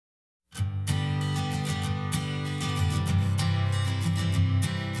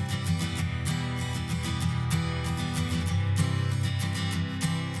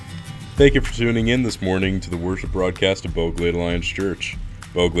Thank you for tuning in this morning to the worship broadcast of Belle Glade Alliance Church.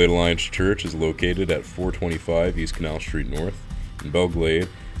 Belle Glade Alliance Church is located at 425 East Canal Street North in Belle Glade,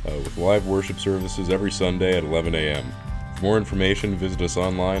 with live worship services every Sunday at 11 a.m. For more information, visit us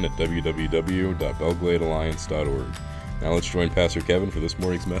online at www.belgladealliance.org. Now let's join Pastor Kevin for this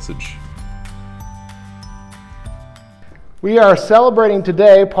morning's message. We are celebrating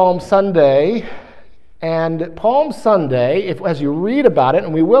today Palm Sunday, and Palm Sunday, as you read about it,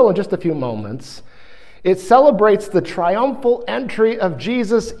 and we will in just a few moments, it celebrates the triumphal entry of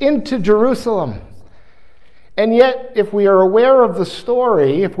Jesus into Jerusalem. And yet, if we are aware of the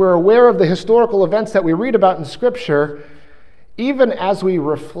story, if we're aware of the historical events that we read about in Scripture, even as we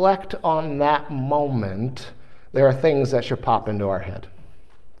reflect on that moment, there are things that should pop into our head.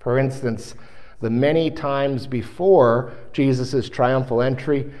 For instance, the many times before Jesus' triumphal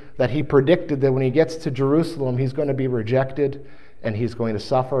entry that he predicted that when he gets to Jerusalem, he's going to be rejected and he's going to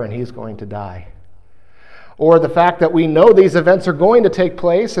suffer and he's going to die. Or the fact that we know these events are going to take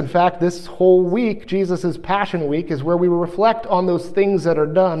place. In fact, this whole week, Jesus' Passion Week, is where we reflect on those things that are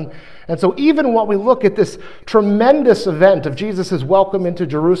done. And so even while we look at this tremendous event of Jesus' welcome into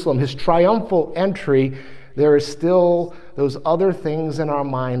Jerusalem, his triumphal entry, there is still those other things in our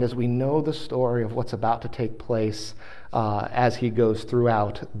mind as we know the story of what's about to take place as he goes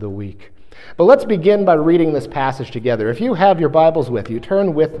throughout the week. But let's begin by reading this passage together. If you have your Bibles with you,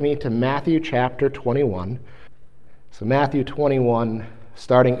 turn with me to Matthew chapter 21. So Matthew 21,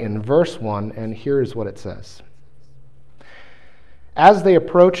 starting in verse 1, and here's what it says. As they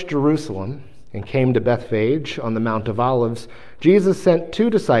approached Jerusalem and came to Bethphage on the Mount of Olives, Jesus sent 2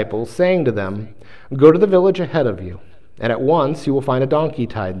 disciples, saying to them, "Go to the village ahead of you, and at once you will find a donkey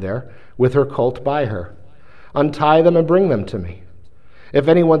tied there, with her colt by her. Untie them and bring them to me. If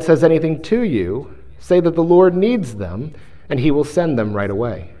anyone says anything to you, say that the Lord needs them, and he will send them right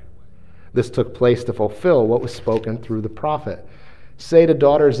away." This took place to fulfill what was spoken through the prophet. "Say to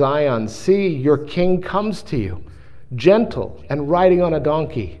daughter Zion, see, your king comes to you, gentle and riding on a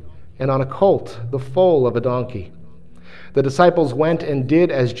donkey, and on a colt, the foal of a donkey." The disciples went and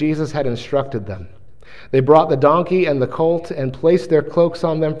did as Jesus had instructed them. They brought the donkey and the colt and placed their cloaks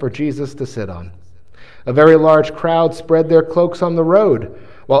on them for Jesus to sit on. A very large crowd spread their cloaks on the road,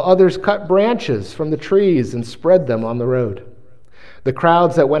 while others cut branches from the trees and spread them on the road. The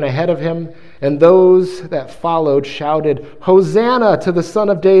crowds that went ahead of him and those that followed shouted, "Hosanna to the Son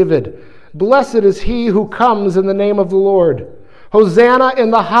of David! Blessed is he who comes in the name of the Lord! Hosanna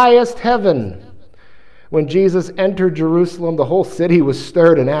in the highest heaven!" When Jesus entered Jerusalem, the whole city was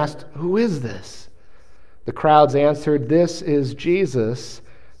stirred and asked, "Who is this?" The crowds answered, "This is Jesus,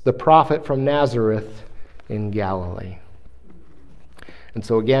 the prophet from Nazareth in Galilee." And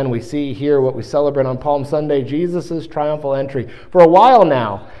so again, we see here what we celebrate on Palm Sunday, Jesus' triumphal entry. For a while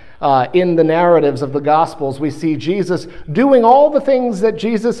now, in the narratives of the Gospels, we see Jesus doing all the things that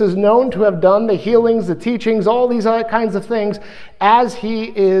Jesus is known to have done, the healings, the teachings, all these other kinds of things, as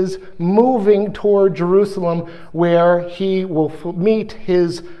he is moving toward Jerusalem, where he will meet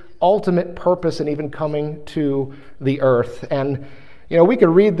his ultimate purpose and even coming to the earth. And we could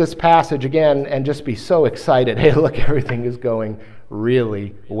read this passage again and just be so excited. Hey, look, everything is going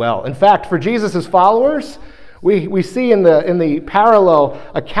really well. In fact, for Jesus' followers, we see in the parallel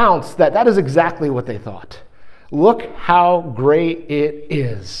accounts that is exactly what they thought. Look how great it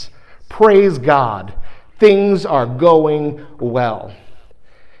is. Praise God. Things are going well.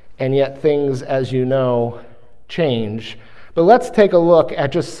 And yet things, as you know, change. But let's take a look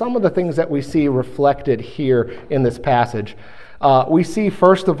at just some of the things that we see reflected here in this passage. We see,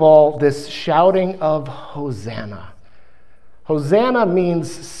 first of all, this shouting of Hosanna. Hosanna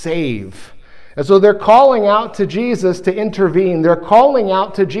means save. And so they're calling out to Jesus to intervene. They're calling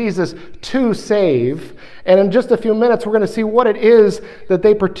out to Jesus to save. And in just a few minutes, we're going to see what it is that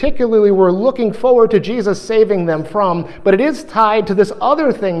they particularly were looking forward to Jesus saving them from. But it is tied to this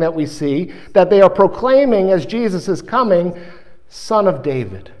other thing that we see, that they are proclaiming as Jesus is coming, Son of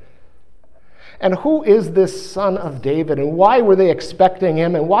David. And who is this Son of David? And why were they expecting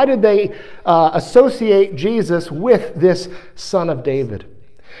him? And why did they associate Jesus with this Son of David?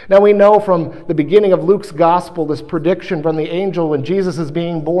 Now we know from the beginning of Luke's gospel, this prediction from the angel when Jesus is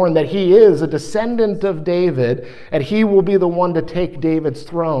being born, that he is a descendant of David, and he will be the one to take David's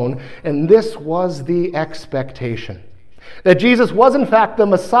throne. And this was the expectation. That Jesus was in fact the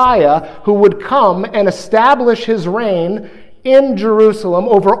Messiah who would come and establish his reign in Jerusalem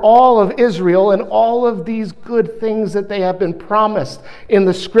over all of Israel and all of these good things that they have been promised in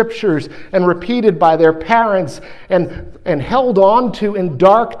the scriptures and repeated by their parents and held on to in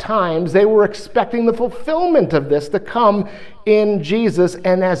dark times. They were expecting the fulfillment of this to come in Jesus.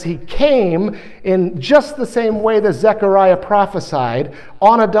 And as he came in just the same way that Zechariah prophesied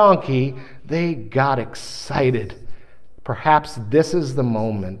on a donkey, they got excited. Perhaps this is the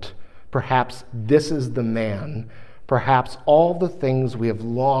moment. Perhaps this is the man. Perhaps all the things we have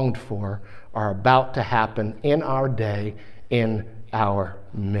longed for are about to happen in our day, in our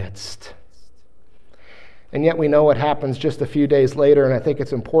midst. And yet we know what happens just a few days later, and I think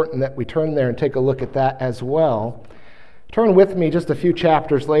it's important that we turn there and take a look at that as well. Turn with me just a few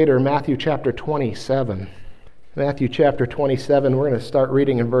chapters later, Matthew chapter 27. Matthew chapter 27, we're going to start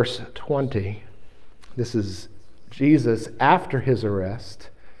reading in verse 20. This is Jesus after his arrest.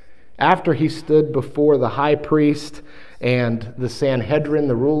 After he stood before the high priest and the Sanhedrin,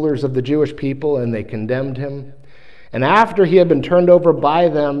 the rulers of the Jewish people, and they condemned him. And after he had been turned over by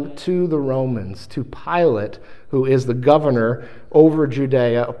them to the Romans, to Pilate, who is the governor over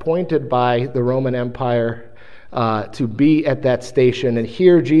Judea, appointed by the Roman Empire to be at that station. And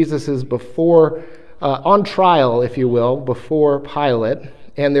here Jesus is before, on trial, if you will, before Pilate.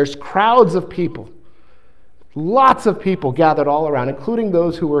 And there's crowds of people. Lots of people gathered all around, including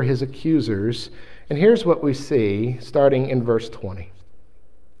those who were his accusers. And here's what we see, starting in verse 20.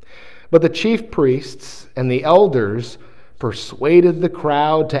 But the chief priests and the elders persuaded the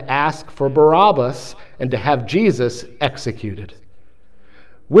crowd to ask for Barabbas and to have Jesus executed.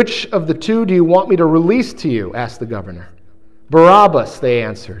 "Which of the two do you want me to release to you?" asked the governor. "Barabbas," they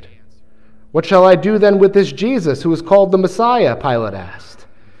answered. "What shall I do then with this Jesus who is called the Messiah?" Pilate asked.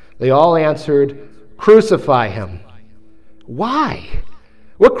 They all answered, "Crucify him." "Why?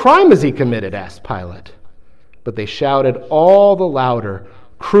 What crime has he committed?" asked Pilate. But they shouted all the louder,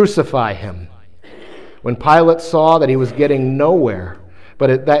 "Crucify him." When Pilate saw that he was getting nowhere,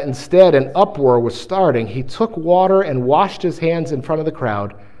 but that instead an uproar was starting, he took water and washed his hands in front of the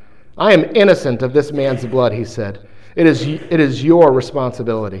crowd. "I am innocent of this man's blood," he said. It is your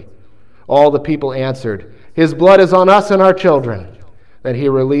responsibility." All the people answered, "His blood is on us and our children." Then he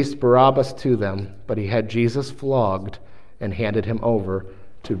released Barabbas to them, but he had Jesus flogged and handed him over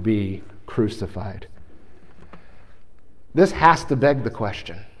to be crucified. This has to beg the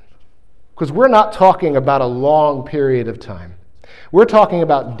question, because we're not talking about a long period of time. We're talking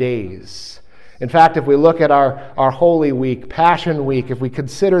about days. In fact, if we look at our Holy Week, Passion Week, if we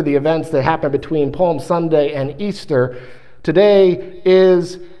consider the events that happened between Palm Sunday and Easter, today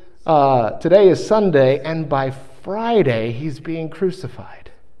is Sunday, and by Friday, he's being crucified.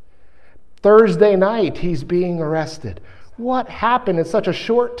 Thursday night, he's being arrested. What happened in such a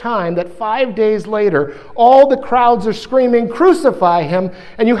short time that 5 days later, all the crowds are screaming, "Crucify him"?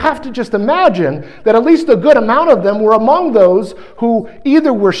 And you have to just imagine that at least a good amount of them were among those who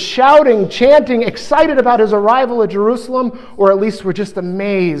either were shouting, chanting, excited about his arrival at Jerusalem, or at least were just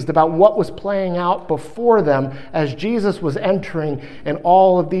amazed about what was playing out before them as Jesus was entering, and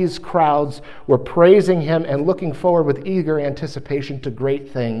all of these crowds were praising him and looking forward with eager anticipation to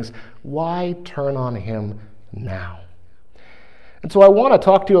great things. Why turn on him now? And so I want to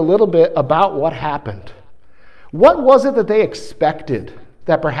talk to you a little bit about what happened. What was it that they expected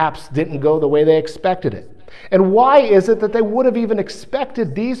that perhaps didn't go the way they expected it? And why is it that they would have even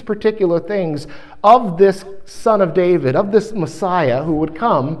expected these particular things of this Son of David, of this Messiah who would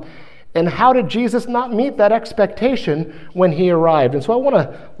come? And how did Jesus not meet that expectation when he arrived? And so I want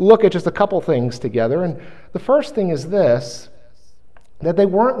to look at just a couple things together. And the first thing is this, that they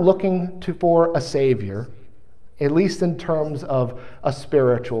weren't looking for a Savior, at least in terms of a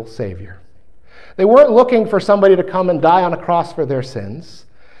spiritual Savior. They weren't looking for somebody to come and die on a cross for their sins.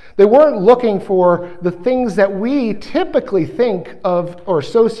 They weren't looking for the things that we typically think of or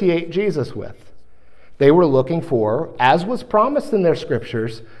associate Jesus with. They were looking for, as was promised in their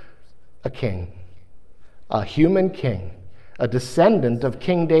scriptures, a king, a human king, a descendant of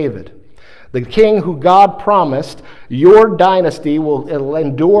King David. The king who God promised, your dynasty will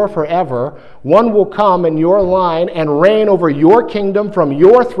endure forever. One will come in your line and reign over your kingdom from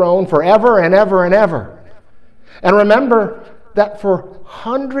your throne forever and ever and ever. And remember that for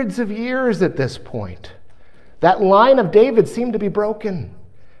hundreds of years at this point, that line of David seemed to be broken.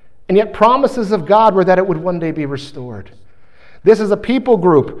 And yet promises of God were that it would one day be restored. This is a people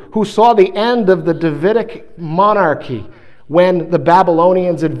group who saw the end of the Davidic monarchy when the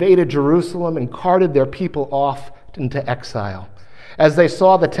Babylonians invaded Jerusalem and carted their people off into exile, as they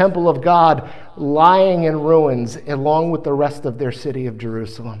saw the temple of God lying in ruins along with the rest of their city of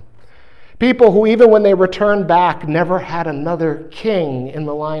Jerusalem. People who, even when they returned back, never had another king in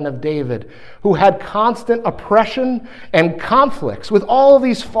the line of David, who had constant oppression and conflicts with all of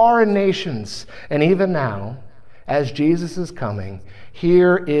these foreign nations. And even now, as Jesus is coming,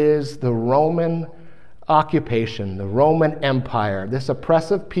 here is the Roman occupation, the Roman Empire, this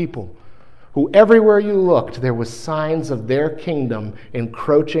oppressive people who everywhere you looked, there was signs of their kingdom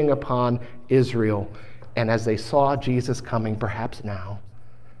encroaching upon Israel. And as they saw Jesus coming, perhaps now,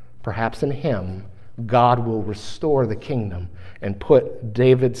 perhaps in him, God will restore the kingdom and put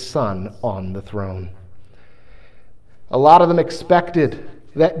David's son on the throne. A lot of them expected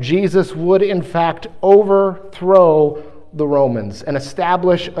that Jesus would, in fact, overthrow the Romans and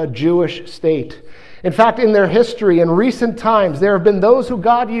establish a Jewish state. In fact, in their history, in recent times, there have been those who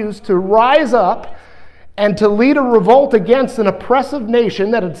God used to rise up and to lead a revolt against an oppressive nation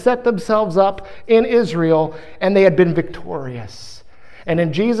that had set themselves up in Israel, and they had been victorious. And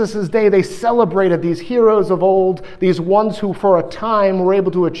in Jesus' day, they celebrated these heroes of old, these ones who for a time were able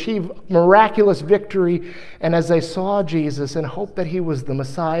to achieve miraculous victory. And as they saw Jesus and hoped that he was the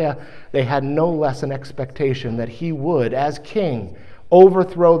Messiah, they had no less an expectation that he would, as king,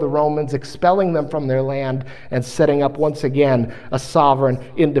 overthrow the Romans, expelling them from their land and setting up once again a sovereign,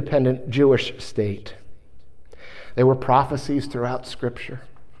 independent Jewish state. There were prophecies throughout Scripture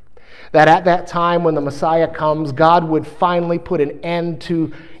that at that time when the Messiah comes, God would finally put an end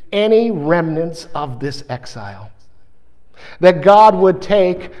to any remnants of this exile. That God would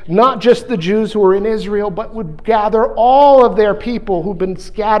take not just the Jews who were in Israel, but would gather all of their people who've been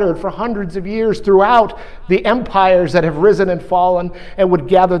scattered for hundreds of years throughout the empires that have risen and fallen, and would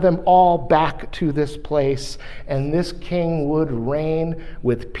gather them all back to this place. And this king would reign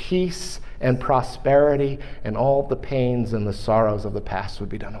with peace and prosperity, and all the pains and the sorrows of the past would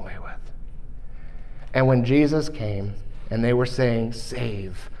be done away with. And when Jesus came and they were saying,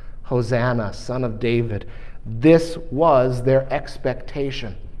 "Save, Hosanna, Son of David," this was their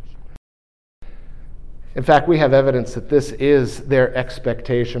expectation. In fact, we have evidence that this is their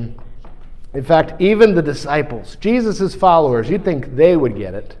expectation. In fact, even the disciples, Jesus' followers, you'd think they would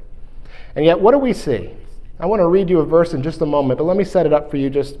get it. And yet, what do we see? I want to read you a verse in just a moment, but let me set it up for you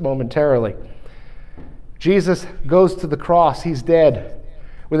just momentarily. Jesus goes to the cross. He's dead.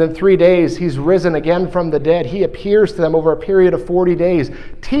 Within 3 days, he's risen again from the dead. He appears to them over a period of 40 days,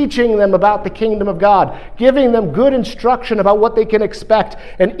 teaching them about the kingdom of God, giving them good instruction about what they can expect.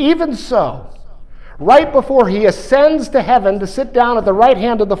 And even so, right before he ascends to heaven to sit down at the right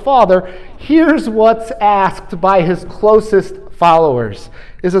hand of the Father, here's what's asked by his closest followers.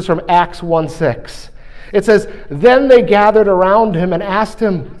 This is from Acts 1:6. It says, "Then they gathered around him and asked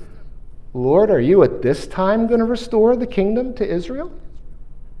him, 'Lord, are you at this time going to restore the kingdom to Israel?'"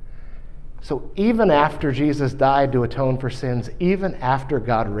 So even after Jesus died to atone for sins, even after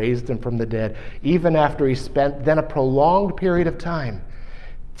God raised him from the dead, even after he spent then a prolonged period of time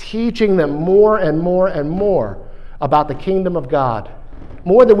teaching them more and more and more about the kingdom of God,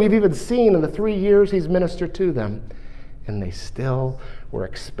 more than we've even seen in the 3 years he's ministered to them, and they still were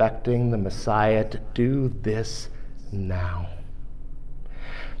expecting the Messiah to do this now.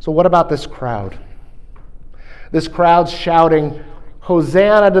 So what about this crowd? This crowd's shouting,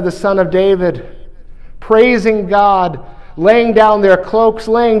 "Hosanna to the Son of David," praising God, laying down their cloaks,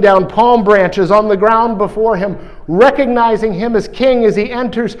 laying down palm branches on the ground before him, recognizing him as king as he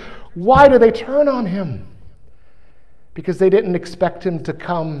enters. Why do they turn on him? Because they didn't expect him to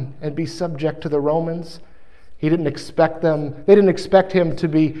come and be subject to the Romans. They didn't expect him to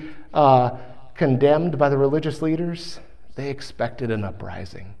be condemned by the religious leaders. They expected an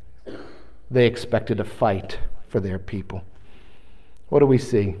uprising. They expected a fight for their people. What do we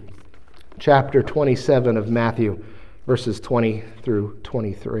see? Chapter 27 of Matthew, verses 20 through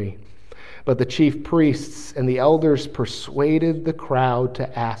 23. "But the chief priests and the elders persuaded the crowd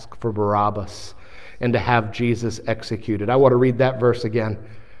to ask for Barabbas and to have Jesus executed." I want to read that verse again.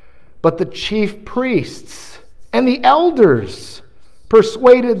 "But the chief priests and the elders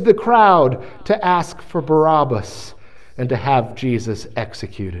persuaded the crowd to ask for Barabbas and to have Jesus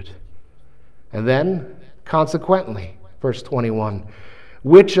executed." And then, consequently, verse 21,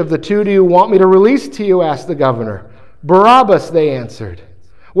 "Which of the two do you want me to release to you?" asked the governor. "Barabbas," they answered.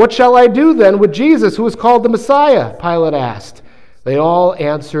 "What shall I do then with Jesus, who is called the Messiah?" Pilate asked. They all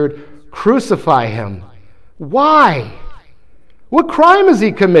answered, "Crucify him." "Why? What crime has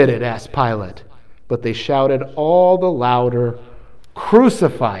he committed?" asked Pilate. But they shouted all the louder,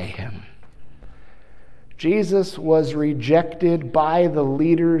 "Crucify him." Jesus was rejected by the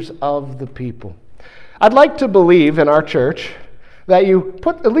leaders of the people. I'd like to believe in our church that you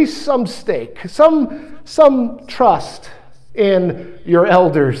put at least some stake, some trust in your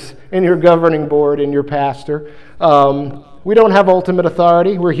elders, in your governing board, in your pastor. We don't have ultimate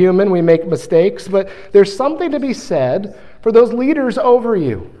authority. We're human. We make mistakes. But there's something to be said for those leaders over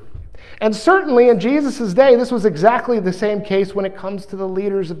you. And certainly in Jesus' day, this was exactly the same case when it comes to the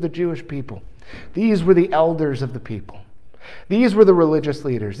leaders of the Jewish people. These were the elders of the people. These were the religious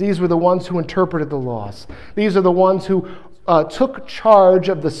leaders. These were the ones who interpreted the laws. These are the ones who took charge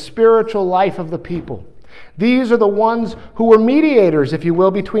of the spiritual life of the people. These are the ones who were mediators, if you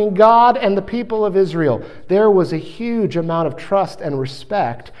will, between God and the people of Israel. There was a huge amount of trust and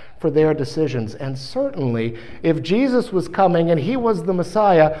respect for their decisions. And certainly, if Jesus was coming and he was the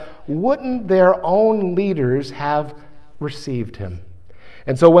Messiah, wouldn't their own leaders have received him?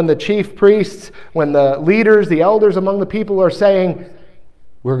 And so when the chief priests, when the leaders, the elders among the people are saying,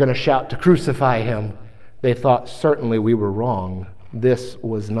 we're going to shout to crucify him, they thought, certainly we were wrong. This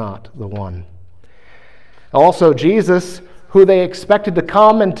was not the one. Also, Jesus, who they expected to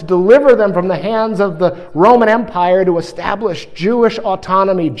come and to deliver them from the hands of the Roman Empire to establish Jewish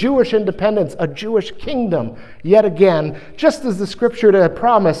autonomy, Jewish independence, a Jewish kingdom, yet again, just as the Scripture had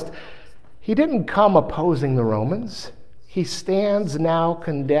promised, he didn't come opposing the Romans. He stands now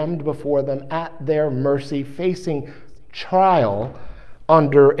condemned before them at their mercy, facing trial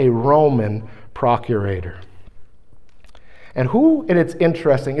under a Roman procurator. And it's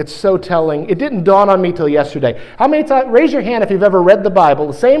interesting, it's so telling. It didn't dawn on me till yesterday. How many times, raise your hand if you've ever read the Bible,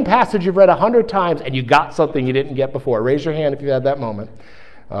 the same passage you've read 100 times, and you got something you didn't get before. Raise your hand if you had that moment.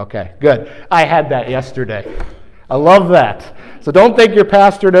 Okay, good. I had that yesterday. I love that. So don't think your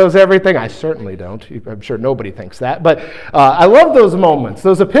pastor knows everything. I certainly don't. I'm sure nobody thinks that. But I love those moments,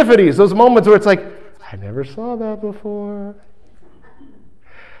 those epiphanies, those moments where it's like, I never saw that before.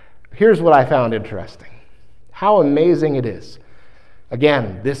 Here's what I found interesting. How amazing it is.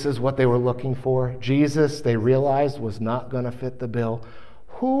 Again, this is what they were looking for. Jesus, they realized, was not going to fit the bill.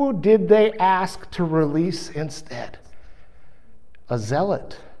 Who did they ask to release instead? A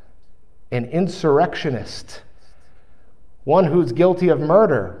zealot, an insurrectionist, one who's guilty of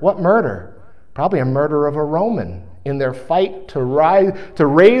murder. What murder? Probably a murder of a Roman in their fight to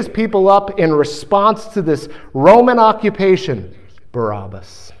raise people up in response to this Roman occupation.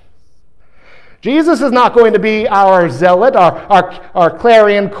 Barabbas. Jesus is not going to be our zealot, our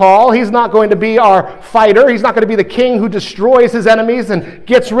clarion call. He's not going to be our fighter. He's not going to be the king who destroys his enemies and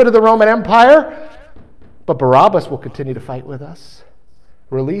gets rid of the Roman Empire. But Barabbas will continue to fight with us.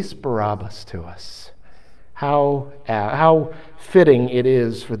 Release Barabbas to us. How fitting it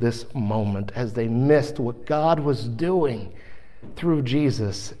is for this moment as they missed what God was doing through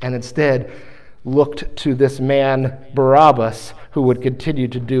Jesus and instead looked to this man, Barabbas, who would continue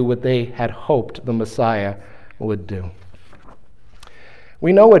to do what they had hoped the Messiah would do.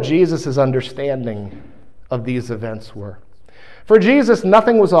 We know what Jesus' understanding of these events were. For Jesus,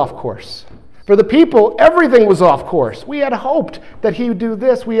 nothing was off course. For the people, everything was off course. We had hoped that he would do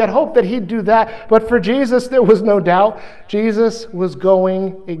this. We had hoped that he'd do that. But for Jesus, there was no doubt. Jesus was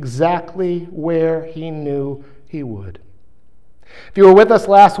going exactly where he knew he would. If you were with us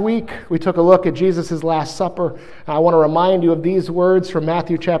last week, we took a look at Jesus' Last Supper. I want to remind you of these words from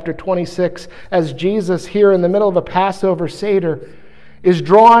Matthew chapter 26, as Jesus, here in the middle of a Passover Seder, is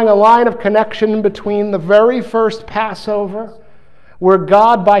drawing a line of connection between the very first Passover, where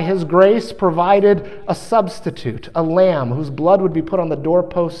God, by his grace, provided a substitute, a lamb, whose blood would be put on the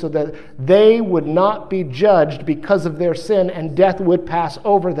doorpost so that they would not be judged because of their sin and death would pass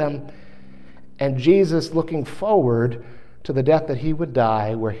over them. And Jesus looking forward to the death that he would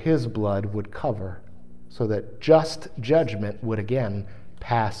die, where his blood would cover, so that just judgment would again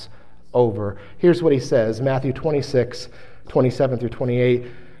pass over. Here's what he says, Matthew 26, 27 through 28.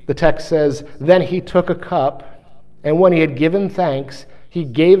 The text says, "Then he took a cup, and when he had given thanks, he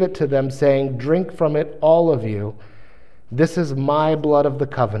gave it to them, saying, 'Drink from it, all of you. This is my blood of the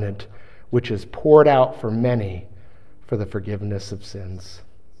covenant, which is poured out for many for the forgiveness of sins.'"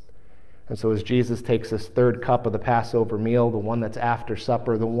 And so as Jesus takes this third cup of the Passover meal, the one that's after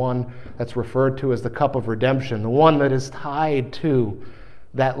supper, the one that's referred to as the cup of redemption, the one that is tied to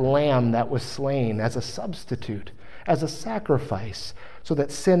that lamb that was slain as a substitute, as a sacrifice, so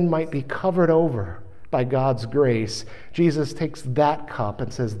that sin might be covered over by God's grace, Jesus takes that cup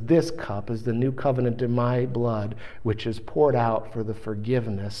and says, "This cup is the new covenant in my blood, which is poured out for the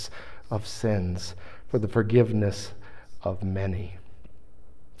forgiveness of sins, for the forgiveness of many."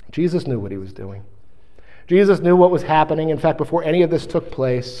 Jesus knew what he was doing. Jesus knew what was happening. In fact, before any of this took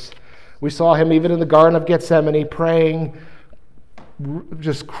place, we saw him even in the Garden of Gethsemane praying,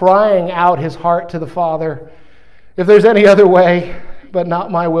 just crying out his heart to the Father, "If there's any other way, but not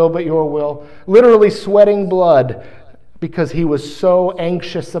my will, but your will." Literally sweating blood, because he was so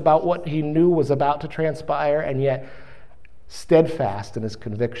anxious about what he knew was about to transpire, and yet steadfast in his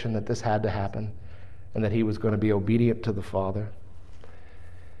conviction that this had to happen and that he was going to be obedient to the Father.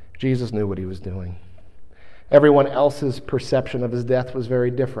 Jesus knew what he was doing. Everyone else's perception of his death was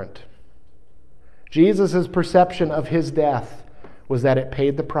very different. Jesus' perception of his death was that it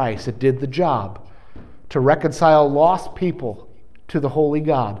paid the price. It did the job to reconcile lost people to the holy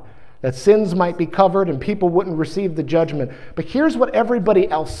God, that sins might be covered and people wouldn't receive the judgment. But here's what everybody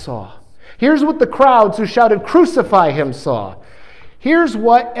else saw. Here's what the crowds who shouted, "Crucify him," saw. Here's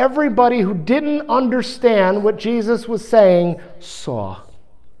what everybody who didn't understand what Jesus was saying saw.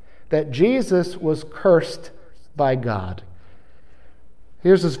 That Jesus was cursed by God.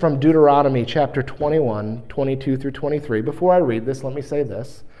 Here's this from Deuteronomy chapter 21, 22 through 23. Before I read this, let me say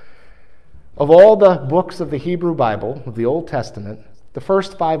this. Of all the books of the Hebrew Bible, of the Old Testament, the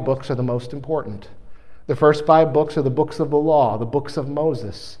first 5 books are the most important. The first 5 books are the books of the law, the books of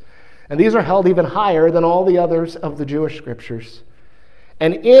Moses. And these are held even higher than all the others of the Jewish scriptures.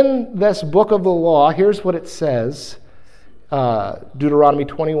 And in this book of the law, here's what it says, Deuteronomy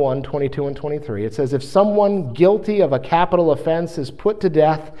 21, 22, and 23. It says, if someone guilty of a capital offense is put to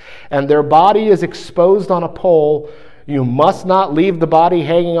death and their body is exposed on a pole, you must not leave the body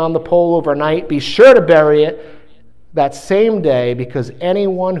hanging on the pole overnight. Be sure to bury it that same day, because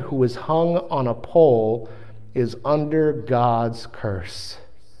anyone who is hung on a pole is under God's curse.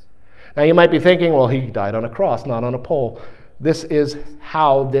 Now you might be thinking, well, he died on a cross, not on a pole. This is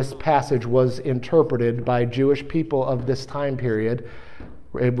how this passage was interpreted by Jewish people of this time period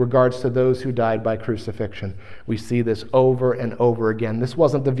in regards to those who died by crucifixion. We see this over and over again. This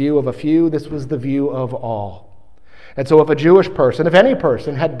wasn't the view of a few, this was the view of all. And so if a Jewish person, if any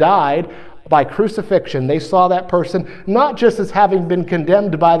person had died by crucifixion, they saw that person not just as having been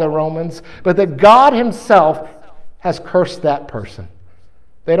condemned by the Romans, but that God himself has cursed that person.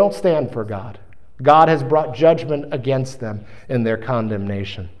 They don't stand for God. God has brought judgment against them in their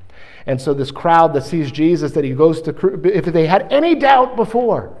condemnation. And so this crowd that sees Jesus, that he goes to, if they had any doubt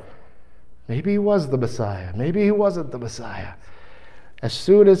before, maybe he was the Messiah, maybe he wasn't the Messiah, as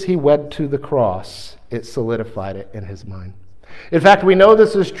soon as he went to the cross, it solidified it in his mind. In fact, we know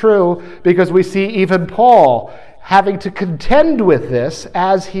this is true because we see even Paul having to contend with this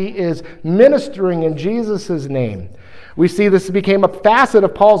as he is ministering in Jesus' name. We see this became a facet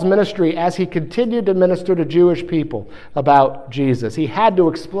of Paul's ministry as he continued to minister to Jewish people about Jesus. He had to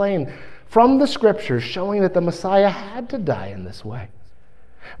explain from the scriptures showing that the Messiah had to die in this way.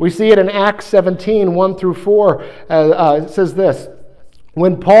 We see it in Acts 17, 1 through 4. It says this,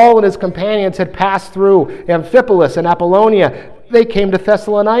 when Paul and his companions had passed through Amphipolis and Apollonia, they came to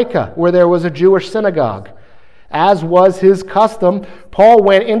Thessalonica, where there was a Jewish synagogue. As was his custom, Paul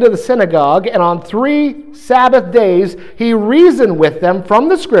went into the synagogue, and on 3 Sabbath days he reasoned with them from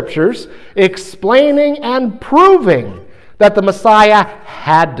the scriptures, explaining and proving that the Messiah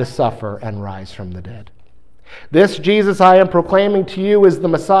had to suffer and rise from the dead. This Jesus I am proclaiming to you is the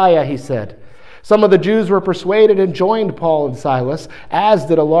Messiah, he said. Some of the Jews were persuaded and joined Paul and Silas, as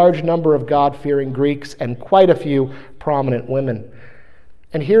did a large number of God-fearing Greeks and quite a few prominent women.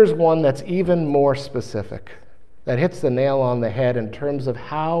 And here's one that's even more specific, that hits the nail on the head in terms of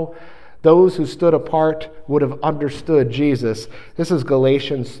how those who stood apart would have understood Jesus. This is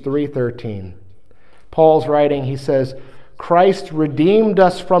Galatians 3:13. Paul's writing, he says, Christ redeemed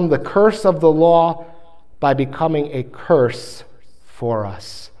us from the curse of the law by becoming a curse for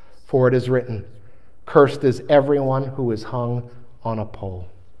us. For it is written, cursed is everyone who is hung on a pole.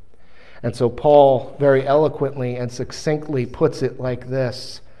 And so Paul very eloquently and succinctly puts it like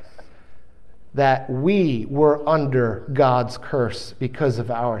this, that we were under God's curse because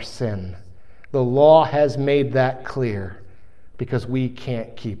of our sin. The law has made that clear because we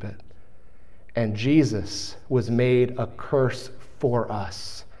can't keep it. And Jesus was made a curse for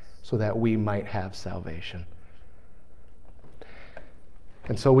us so that we might have salvation.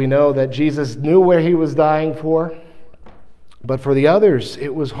 And so we know that Jesus knew where he was dying for, but for the others,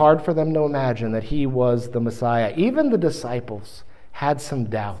 it was hard for them to imagine that he was the Messiah. Even the disciples had some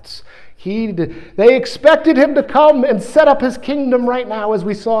doubts. They expected him to come and set up his kingdom right now, as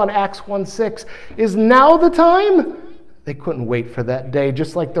we saw in Acts 1:6. Is now the time? They couldn't wait for that day,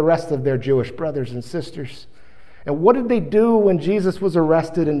 just like the rest of their Jewish brothers and sisters. And what did they do when Jesus was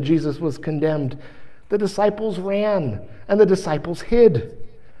arrested and Jesus was condemned? The disciples ran, and the disciples hid.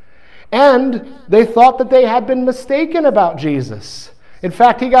 And they thought that they had been mistaken about Jesus. In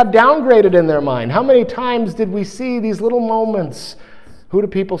fact, he got downgraded in their mind. How many times did we see these little moments? Who do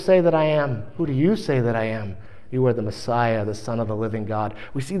people say that I am? Who do you say that I am? You are the Messiah, the Son of the living God.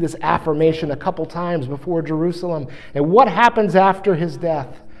 We see this affirmation a couple times before Jerusalem. And what happens after his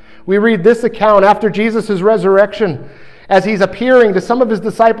death? We read this account after Jesus' resurrection, as he's appearing to some of his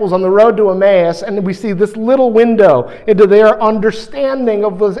disciples on the road to Emmaus, and we see this little window into their understanding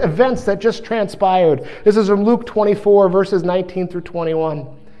of those events that just transpired. This is from Luke 24, verses 19 through 21.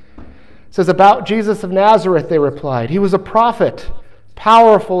 It says, "About Jesus of Nazareth, they replied, he was a prophet,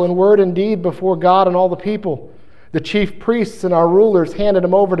 powerful in word and deed before God and all the people. The chief priests and our rulers handed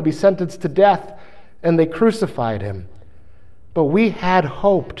him over to be sentenced to death, and they crucified him. But we had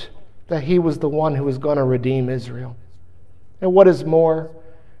hoped that he was the one who was going to redeem Israel. And what is more,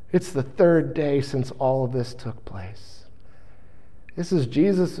 it's the third day since all of this took place." This is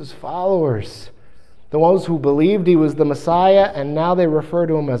Jesus' followers, the ones who believed he was the Messiah, and now they refer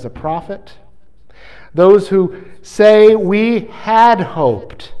to him as a prophet. Those who say, we had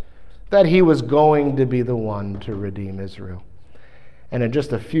hoped that he was going to be the one to redeem Israel. And in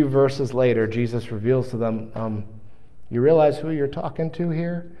just a few verses later, Jesus reveals to them, you realize who you're talking to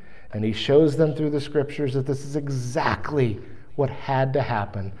here? And he shows them through the scriptures that this is exactly what had to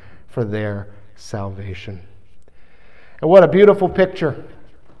happen for their salvation. And what a beautiful picture.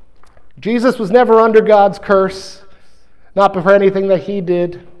 Jesus was never under God's curse, not for anything that he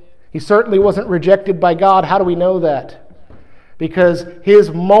did. He certainly wasn't rejected by God. How do we know that? Because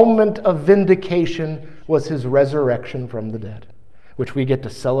his moment of vindication was his resurrection from the dead, which we get to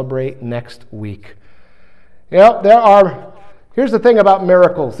celebrate next week. Here's the thing about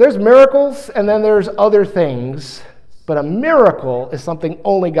miracles. There's miracles and then there's other things, but a miracle is something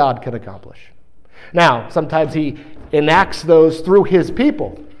only God can accomplish. Now, sometimes he enacts those through his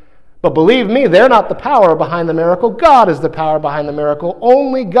people. But believe me, they're not the power behind the miracle. God is the power behind the miracle.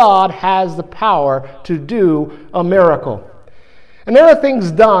 Only God has the power to do a miracle. And there are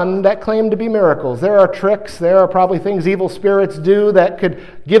things done that claim to be miracles. There are tricks. There are probably things evil spirits do that could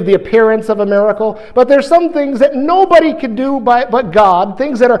give the appearance of a miracle. But there's some things that nobody could do but God,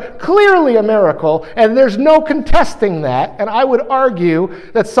 things that are clearly a miracle, and there's no contesting that. And I would argue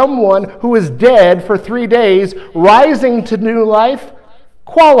that someone who is dead for 3 days, rising to new life,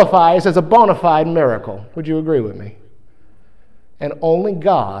 qualifies as a bona fide miracle. Would you agree with me? And only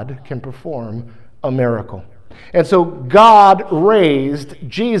God can perform a miracle. And so God raised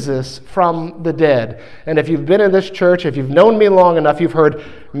Jesus from the dead. And if you've been in this church, if you've known me long enough, you've heard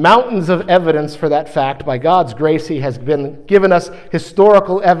mountains of evidence for that fact. By God's grace, he has been given us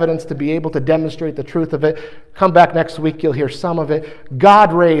historical evidence to be able to demonstrate the truth of it. Come back next week, you'll hear some of it.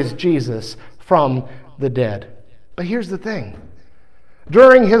 God raised Jesus from the dead. But here's the thing.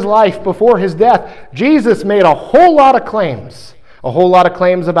 During his life, before his death, Jesus made a whole lot of claims. A whole lot of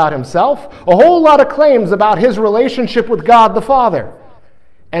claims about himself, a whole lot of claims about his relationship with God the Father.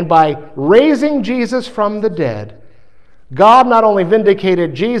 And by raising Jesus from the dead, God not only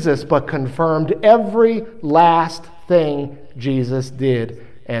vindicated Jesus, but confirmed every last thing Jesus did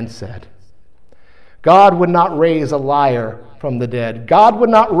and said. God would not raise a liar from the dead. God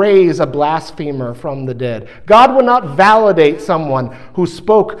would not raise a blasphemer from the dead. God would not validate someone who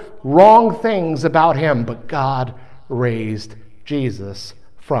spoke wrong things about him, but God raised Jesus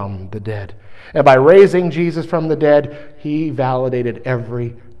from the dead. And by raising Jesus from the dead, he validated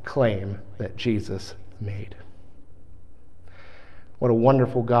every claim that Jesus made. What a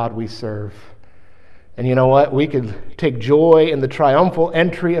wonderful God we serve. And you know what? We could take joy in the triumphal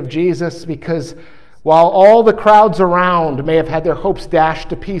entry of Jesus, because while all the crowds around may have had their hopes dashed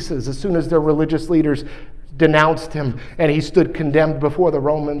to pieces as soon as their religious leaders denounced him and he stood condemned before the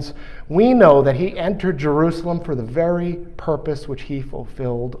Romans, we know that he entered Jerusalem for the very purpose which he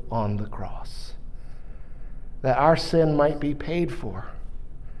fulfilled on the cross. That our sin might be paid for.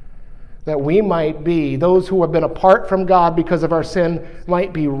 That we might be, those who have been apart from God because of our sin,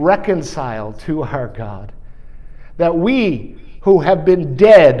 might be reconciled to our God. That we who have been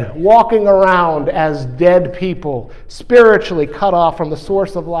dead, walking around as dead people, spiritually cut off from the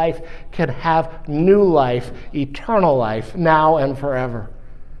source of life, can have new life, eternal life, now and forever.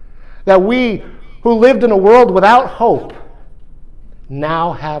 That we who lived in a world without hope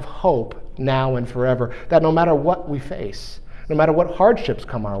now have hope now and forever. That no matter what we face, no matter what hardships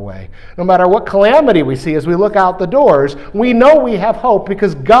come our way, no matter what calamity we see as we look out the doors, we know we have hope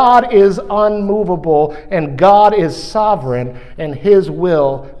because God is unmovable and God is sovereign and his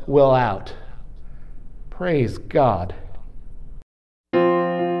will out. Praise God.